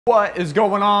What is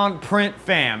going on, Print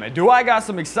fam? Do I got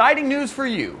some exciting news for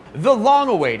you? The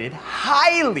long-awaited,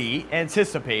 highly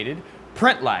anticipated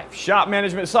Print Life shop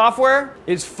management software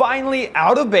is finally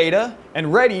out of beta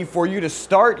and ready for you to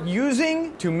start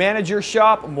using to manage your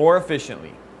shop more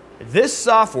efficiently. This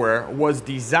software was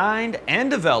designed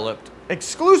and developed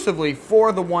exclusively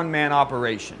for the one-man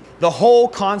operation. The whole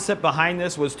concept behind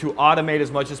this was to automate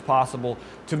as much as possible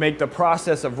to make the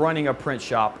process of running a print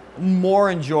shop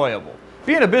more enjoyable.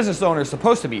 Being a business owner is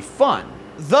supposed to be fun.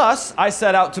 Thus, I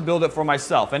set out to build it for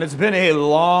myself, and it's been a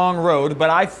long road, but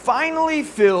I finally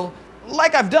feel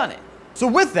like I've done it. So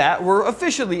with that, we're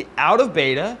officially out of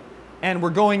beta, and we're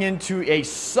going into a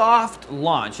soft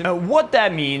launch. Now, what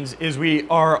that means is we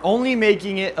are only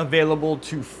making it available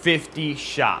to 50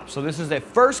 shops. So this is a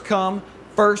first come,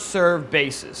 first serve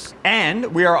basis.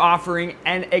 And we are offering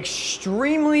an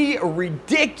extremely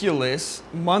ridiculous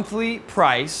monthly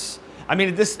price. I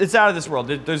mean, it's out of this world.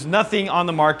 There's nothing on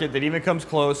the market that even comes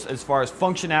close as far as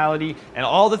functionality and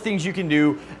all the things you can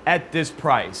do at this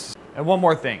price. And one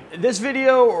more thing. This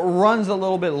video runs a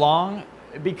little bit long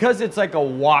because it's like a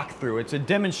walkthrough. It's a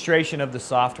demonstration of the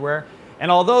software. And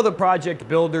although the project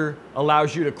builder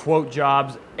allows you to quote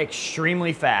jobs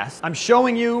extremely fast, I'm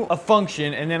showing you a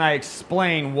function and then I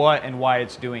explain what and why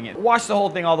it's doing it. Watch the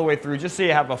whole thing all the way through just so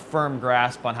you have a firm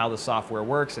grasp on how the software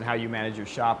works and how you manage your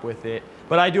shop with it.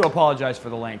 But I do apologize for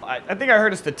the length. I think I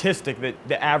heard a statistic that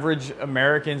the average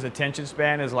American's attention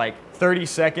span is like 30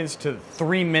 seconds to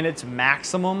 3 minutes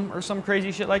maximum or some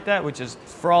crazy shit like that, which is,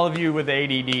 for all of you with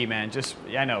ADD, man, just,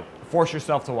 I know, force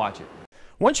yourself to watch it.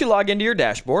 Once you log into your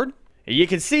dashboard, you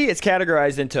can see it's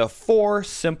categorized into 4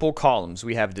 simple columns.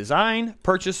 We have design,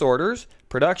 purchase orders,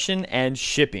 production, and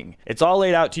shipping. It's all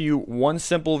laid out to you one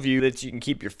simple view that you can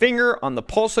keep your finger on the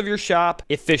pulse of your shop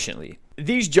efficiently.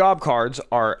 These job cards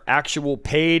are actual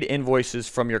paid invoices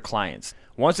from your clients.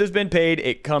 Once it's been paid,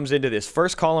 it comes into this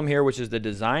first column here, which is the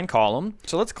design column.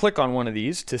 So let's click on one of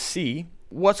these to see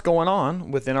what's going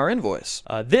on within our invoice.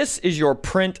 This is your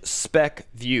print spec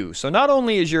view. So not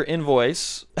only is your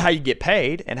invoice how you get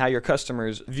paid and how your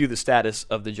customers view the status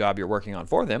of the job you're working on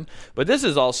for them, but this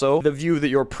is also the view that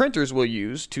your printers will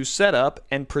use to set up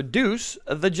and produce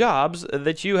the jobs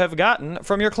that you have gotten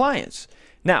from your clients.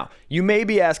 Now, you may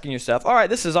be asking yourself, all right,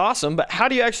 this is awesome, but how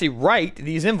do you actually write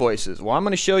these invoices? Well, I'm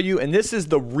going to show you, and this is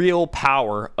the real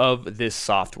power of this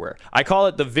software. I call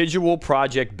it the Visual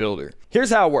Project Builder. Here's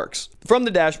how it works. From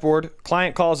the dashboard,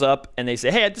 client calls up and they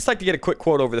say, hey, I'd just like to get a quick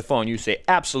quote over the phone. You say,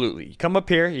 absolutely. You come up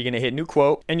here, you're going to hit new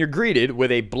quote, and you're greeted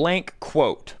with a blank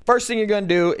quote. First thing you're going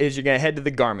to do is you're going to head to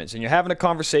the garments, and you're having a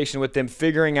conversation with them,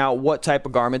 figuring out what type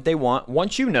of garment they want.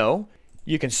 Once you know,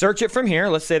 you can search it from here.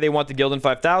 Let's say they want the Gildan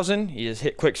 5000. You just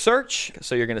hit quick search.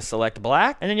 So you're going to select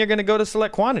black, and then you're going to go to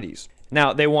select quantities.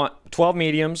 Now, they want 12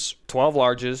 mediums, 12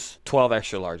 larges, 12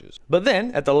 extra larges. But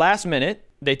then at the last minute,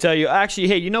 they tell you, actually,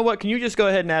 hey, you know what? Can you just go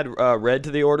ahead and add red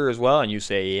to the order as well? And you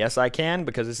say, yes, I can,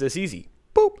 because it's this easy.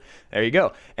 Boop. There you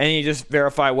go. And you just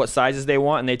verify what sizes they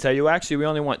want, and they tell you, actually, we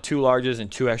only want 2 larges and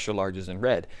 2 extra larges in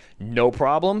red. No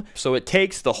problem. So it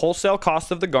takes the wholesale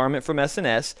cost of the garment from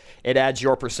S&S, it adds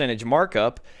your percentage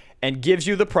markup, and gives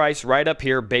you the price right up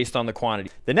here based on the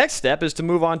quantity. The next step is to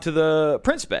move on to the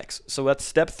print specs. So that's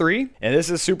step 3, and this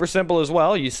is super simple as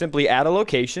well. You simply add a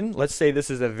location. Let's say this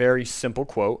is a very simple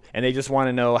quote, and they just want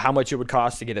to know how much it would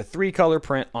cost to get a 3-color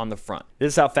print on the front.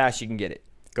 This is how fast you can get it.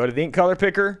 Go to the ink color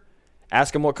picker,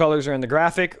 ask them what colors are in the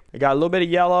graphic. We got a little bit of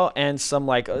yellow and some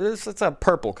like, it's a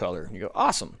purple color. You go,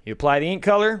 awesome. You apply the ink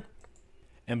color,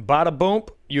 and bada boom,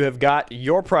 you have got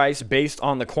your price based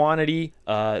on the quantity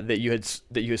that you had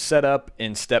set up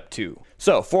in step 2.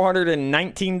 So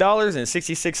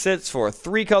 $419.66 for a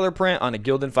 3-color print on a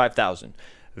Gildan 5000.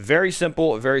 Very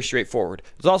simple, very straightforward.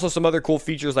 There's also some other cool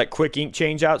features like quick ink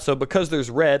change out. So because there's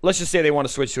red, let's just say they want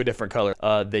to switch to a different color.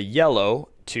 The yellow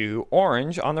to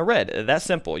orange on the red. That's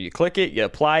simple. You click it, you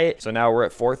apply it. So now we're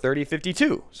at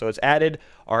 $430.52. So it's added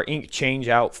our ink change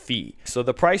out fee. So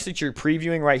the price that you're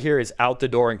previewing right here is out the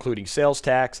door, including sales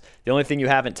tax. The only thing you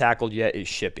haven't tackled yet is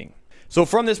shipping. So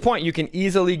from this point, you can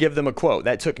easily give them a quote.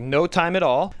 That took no time at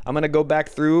all. I'm going to go back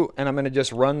through and I'm going to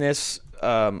just run this.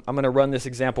 I'm going to run this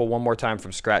example one more time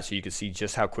from scratch so you can see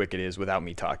just how quick it is without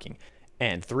me talking.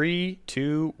 And 3,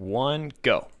 2, 1,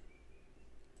 go.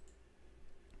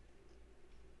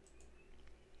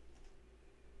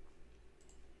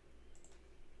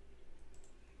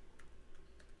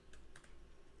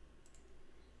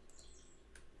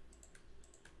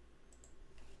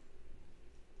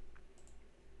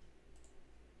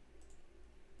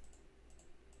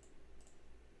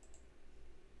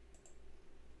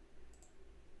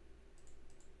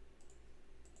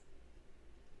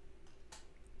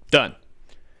 Done.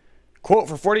 Quote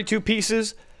for 42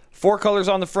 pieces, 4 colors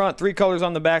on the front, 3 colors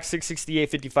on the back,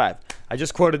 $668.55. I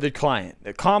just quoted the client.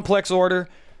 The complex order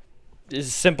is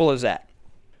as simple as that.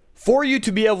 For you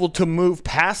to be able to move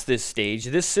past this stage,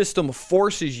 this system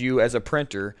forces you as a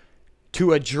printer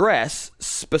to address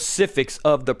specifics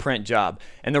of the print job.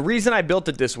 And the reason I built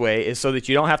it this way is so that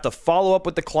you don't have to follow up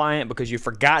with the client because you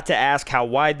forgot to ask how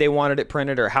wide they wanted it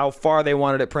printed or how far they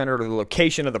wanted it printed or the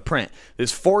location of the print.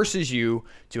 This forces you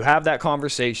to have that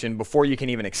conversation before you can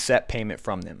even accept payment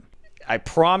from them. I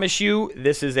promise you,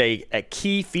 this is a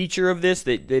key feature of this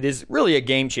that is really a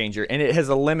game changer, and it has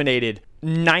eliminated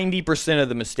 90% of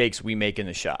the mistakes we make in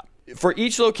the shop. For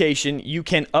each location, you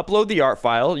can upload the art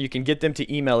file, you can get them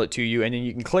to email it to you, and then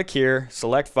you can click here,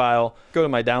 select file, go to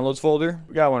my downloads folder.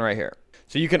 We got one right here.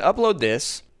 So you can upload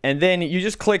this, and then you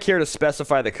just click here to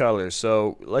specify the colors.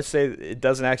 So let's say it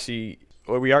doesn't actually,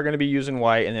 well, we are going to be using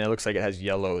white, and then it looks like it has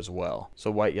yellow as well. So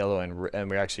white, yellow, and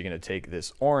we're actually going to take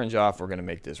this orange off. We're going to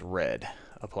make this red.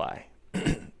 Apply.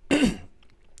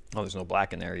 Oh, there's no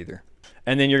black in there either.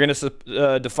 And then you're going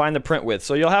to define the print width.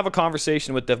 So you'll have a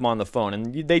conversation with them on the phone,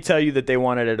 and they tell you that they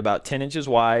want it at about 10 inches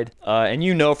wide. And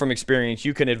you know from experience,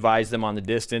 you can advise them on the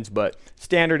distance, but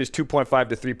standard is 2.5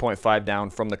 to 3.5 down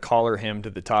from the collar hem to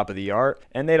the top of the art.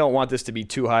 And they don't want this to be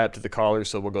too high up to the collar,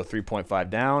 so we'll go 3.5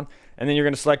 down. And then you're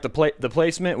going to select the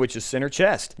placement, which is center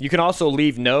chest. You can also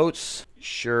leave notes.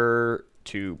 Sure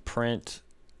to print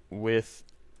with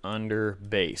under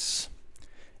base.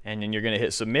 And then you're going to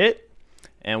hit submit.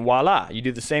 And voila, you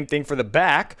do the same thing for the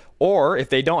back. Or if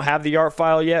they don't have the art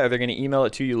file yet, or they're going to email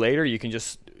it to you later, you can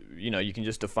just, you can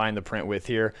just define the print width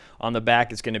here. On the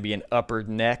back, it's going to be an upper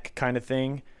neck kind of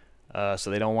thing. So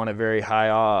they don't want it very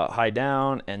high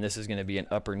down, and this is going to be an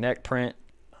upper neck print.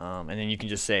 And then you can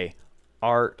just say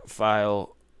art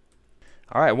file.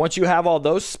 All right, once you have all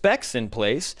those specs in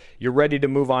place, you're ready to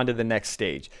move on to the next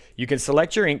stage. You can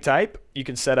select your ink type. You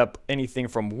can set up anything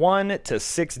from 1 to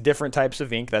 6 different types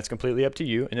of ink. That's completely up to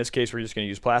you. In this case, we're just going to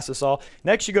use plastisol.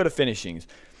 Next, you go to finishings.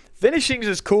 Finishings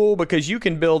is cool because you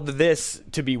can build this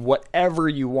to be whatever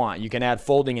you want. You can add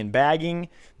folding and bagging.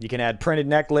 You can add printed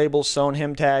neck labels, sewn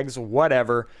hem tags,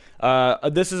 whatever.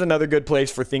 This is another good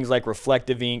place for things like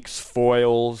reflective inks,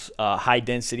 foils, high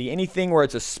density, anything where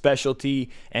it's a specialty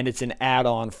and it's an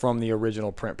add-on from the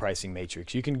original print pricing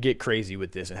matrix. You can get crazy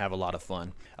with this and have a lot of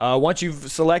fun. Once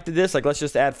you've selected this, like let's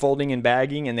just add folding and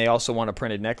bagging, and they also want a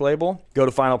printed neck label, go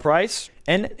to final price,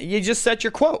 and you just set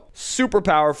your quote. Super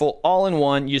powerful, all in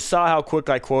one. You saw how quick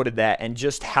I quoted that and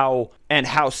just how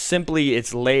simply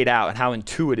it's laid out and how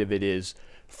intuitive it is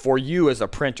for you as a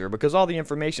printer, because all the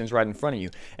information is right in front of you.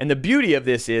 And the beauty of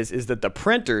this is that the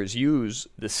printers use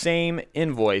the same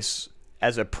invoice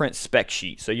as a print spec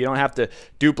sheet. So you don't have to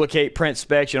duplicate print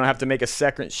specs. You don't have to make a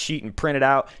second sheet and print it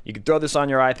out. You can throw this on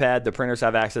your iPad. The printers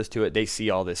have access to it. They see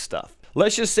all this stuff.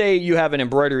 Let's just say you have an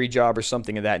embroidery job or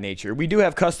something of that nature. We do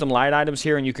have custom line items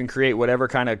here, and you can create whatever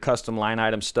kind of custom line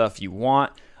item stuff you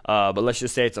want. But let's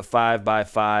just say it's a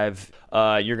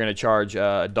 5x5. You're going to charge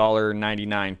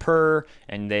 $1.99 per,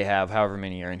 and they have however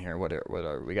many are in here. What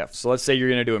are we got? So let's say you're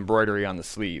going to do embroidery on the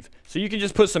sleeve. So you can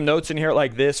just put some notes in here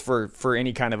like this for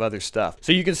any kind of other stuff.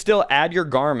 So you can still add your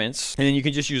garments, and then you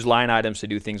can just use line items to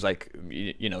do things like,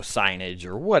 signage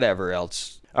or whatever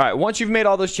else. All right, once you've made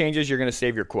all those changes, you're going to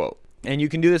save your quote. And you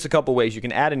can do this a couple ways. You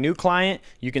can add a new client,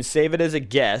 you can save it as a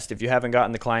guest if you haven't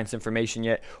gotten the client's information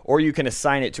yet, or you can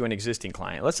assign it to an existing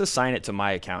client. Let's assign it to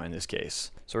my account in this case.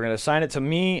 So we're going to assign it to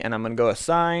me, and I'm going to go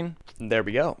assign, and there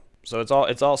we go. So it's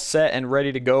all set and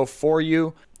ready to go for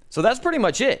you. So that's pretty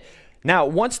much it. Now,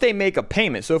 once they make a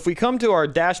payment, so if we come to our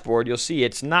dashboard, you'll see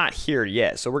it's not here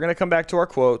yet. So we're going to come back to our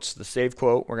quotes, the saved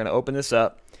quote. We're going to open this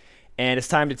up, and it's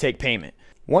time to take payment.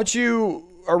 Once you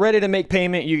are ready to make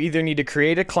payment, you either need to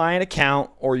create a client account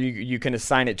or you can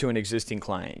assign it to an existing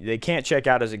client. They can't check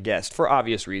out as a guest for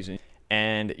obvious reasons,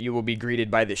 and you will be greeted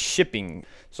by the shipping.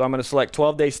 So I'm going to select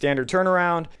 12-day standard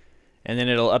turnaround, and then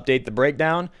it'll update the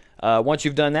breakdown. Once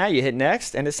you've done that, you hit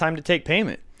next, and it's time to take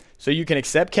payment. So you can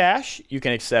accept cash, you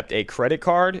can accept a credit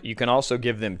card, you can also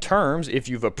give them terms if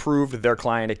you've approved their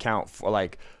client account for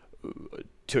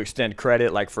to extend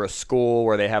credit, like for a school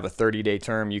where they have a 30-day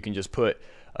term. You can just put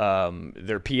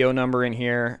their PO number in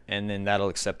here, and then that'll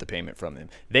accept the payment from them.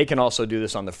 They can also do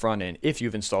this on the front end if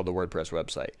you've installed the WordPress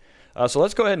website. So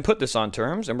let's go ahead and put this on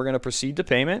terms, and we're going to proceed to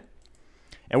payment.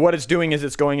 And what it's doing is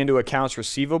it's going into accounts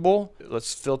receivable.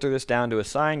 Let's filter this down to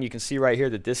assign. You can see right here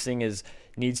that this thing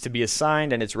needs to be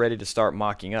assigned, and it's ready to start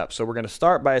mocking up. So we're going to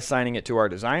start by assigning it to our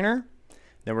designer.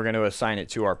 Then we're going to assign it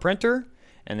to our printer,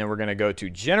 and then we're going to go to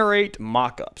generate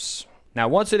mockups. Now,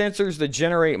 once it enters the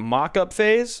generate mockup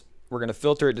phase, We're going to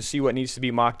filter it to see what needs to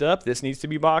be mocked up. This needs to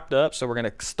be mocked up. So we're going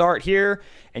to start here,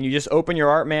 and you just open your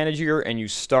art manager and you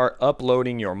start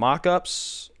uploading your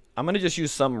mockups. I'm going to just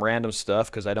use some random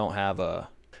stuff because I don't have a,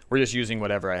 we're just using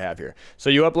whatever I have here. So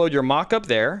you upload your mockup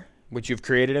there, which you've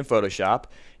created in Photoshop.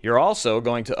 You're also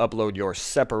going to upload your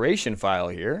separation file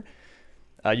here.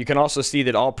 You can also see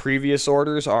that all previous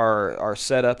orders are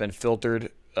set up and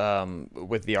filtered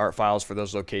with the art files for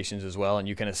those locations as well, and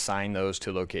you can assign those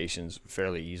to locations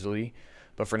fairly easily.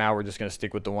 But for now, we're just going to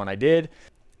stick with the one I did.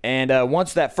 And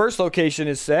once that first location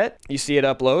is set, you see it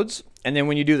uploads. And then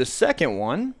when you do the second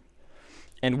one,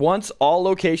 and once all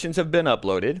locations have been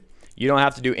uploaded, you don't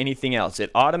have to do anything else.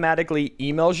 It automatically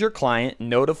emails your client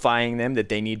notifying them that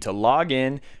they need to log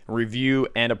in, review,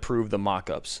 and approve the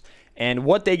mockups. And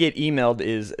what they get emailed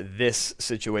is this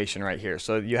situation right here.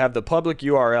 So you have the public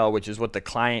URL, which is what the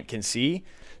client can see.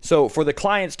 So for the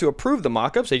clients to approve the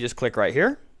mockups, they just click right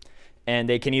here. And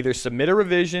they can either submit a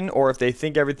revision, or if they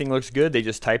think everything looks good, they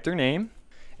just type their name.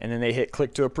 And then they hit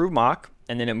click to approve mock.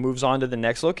 And then it moves on to the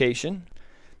next location.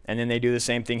 And then they do the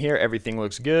same thing here. Everything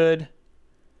looks good.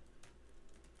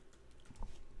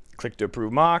 Click to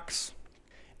approve mocks.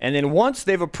 And then once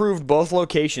they've approved both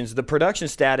locations, the production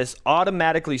status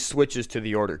automatically switches to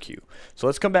the order queue. So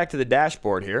let's come back to the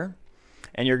dashboard here,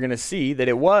 and you're going to see that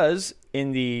it was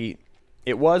in the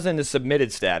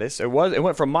submitted status. It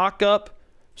went from mock-up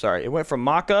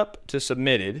to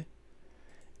submitted.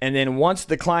 And then once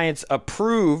the clients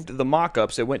approved the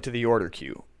mock-ups, it went to the order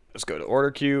queue. Let's go to order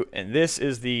queue, and this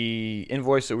is the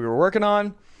invoice that we were working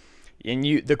on. And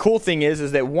the cool thing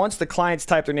is that once the clients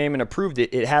type their name and approved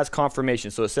it, it has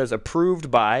confirmation. So it says approved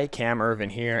by Cam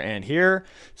Earven here and here.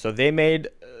 So they made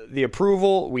the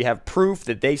approval. We have proof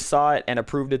that they saw it and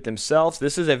approved it themselves.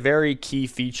 This is a very key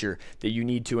feature that you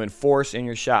need to enforce in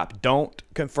your shop. Don't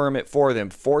confirm it for them.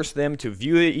 Force them to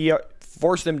view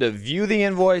the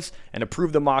invoice and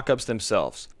approve the mockups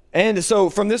themselves. And so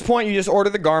from this point, you just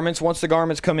order the garments. Once the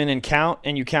garments come in and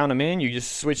you count them in, you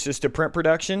just switch this to print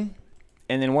production.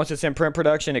 And then once it's in print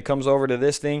production, it comes over to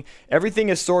this thing. Everything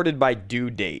is sorted by due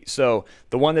date. So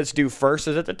the one that's due first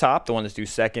is at the top. The one that's due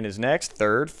second is next,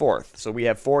 third, fourth. So we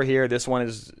have 4 here. This one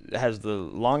has the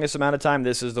longest amount of time.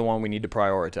 This is the one we need to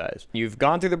prioritize. You've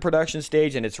gone through the production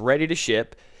stage and it's ready to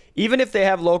ship. Even if they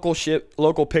have local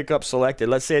pickup selected,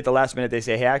 let's say at the last minute they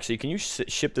say, hey, actually, can you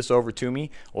ship this over to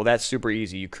me? Well, that's super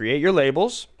easy. You create your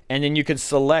labels, and then you can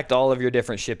select all of your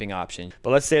different shipping options.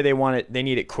 But let's say they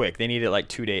need it quick. They need it like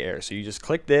 2-day air. So you just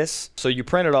click this. So you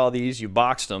printed all these, you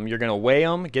boxed them. You're gonna weigh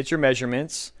them, get your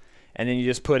measurements, and then you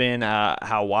just put in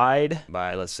how wide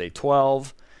by, let's say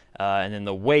 12. And then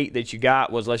the weight that you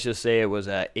got was, let's just say it was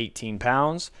 18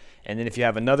 pounds. And then if you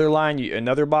have another line,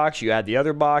 another box, you add the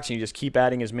other box, and you just keep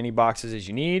adding as many boxes as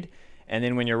you need. And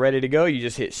then when you're ready to go, you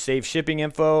just hit save shipping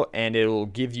info, and it will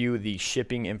give you the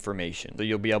shipping information. So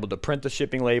you'll be able to print the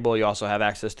shipping label. You also have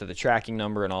access to the tracking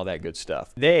number and all that good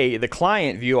stuff. The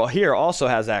client view here also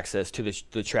has access to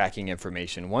the tracking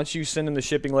information once you send them the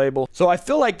shipping label. So I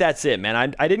feel like that's it,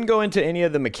 man. I didn't go into any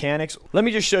of the mechanics. Let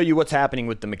me just show you what's happening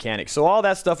with the mechanics. So all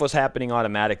that stuff was happening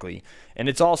automatically, and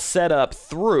it's all set up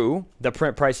through the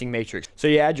print pricing matrix. So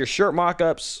you add your shirt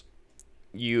mockups,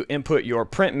 you input your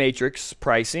print matrix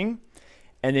pricing,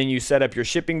 and then you set up your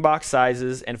shipping box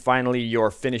sizes, and finally your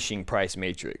finishing price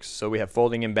matrix. So we have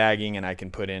folding and bagging, and I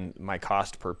can put in my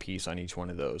cost per piece on each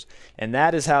one of those. And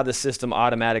that is how the system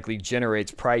automatically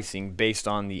generates pricing based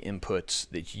on the inputs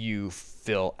that you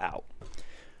fill out.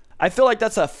 I feel like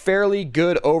that's a fairly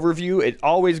good overview. It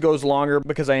always goes longer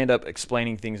because I end up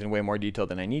explaining things in way more detail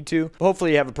than I need to. But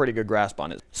hopefully you have a pretty good grasp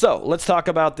on it. So let's talk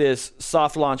about this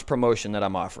soft launch promotion that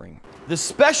I'm offering. The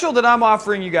special that I'm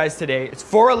offering you guys today, it's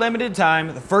for a limited time.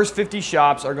 The first 50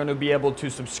 shops are going to be able to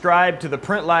subscribe to the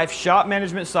Print Life shop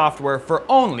management software for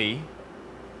only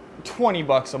 20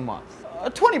 bucks a month.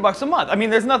 20 bucks a month. I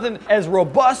mean, there's nothing as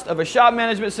robust of a shop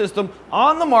management system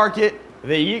on the market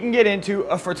that you can get into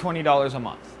for $20 a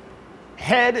month.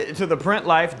 Head to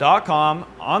theprintlife.com.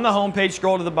 On the homepage,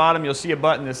 scroll to the bottom, you'll see a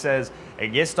button that says, hey,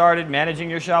 get started managing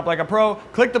your shop like a pro.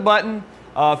 Click the button,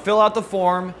 fill out the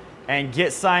form, and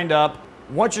get signed up.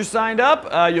 Once you're signed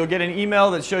up, you'll get an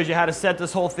email that shows you how to set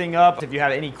this whole thing up. If you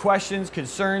have any questions,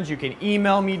 concerns, you can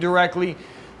email me directly.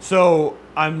 So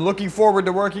I'm looking forward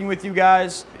to working with you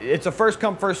guys. It's a first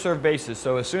come, first serve basis.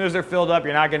 So as soon as they're filled up,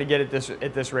 you're not gonna get it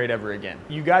at this rate ever again.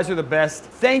 You guys are the best.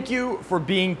 Thank you for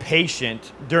being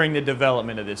patient during the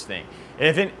development of this thing.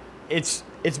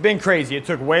 It's been crazy. It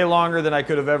took way longer than I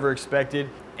could have ever expected.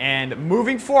 And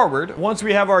moving forward, once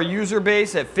we have our user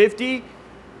base at 50,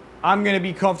 I'm going to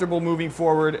be comfortable moving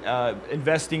forward,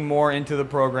 investing more into the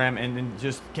program and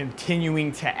just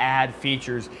continuing to add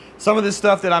features. Some of the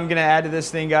stuff that I'm going to add to this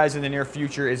thing, guys, in the near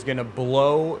future is going to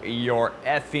blow your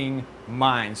effing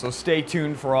mind. So stay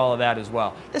tuned for all of that as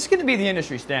well. This is going to be the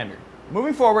industry standard.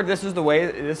 Moving forward, this is the way,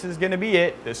 this is going to be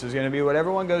it. This is going to be what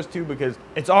everyone goes to because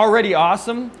it's already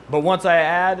awesome. But once I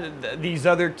add these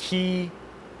other key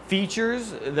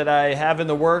features that I have in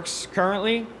the works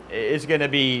currently, it's going to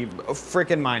be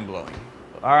freaking mind-blowing.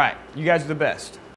 All right, you guys are the best.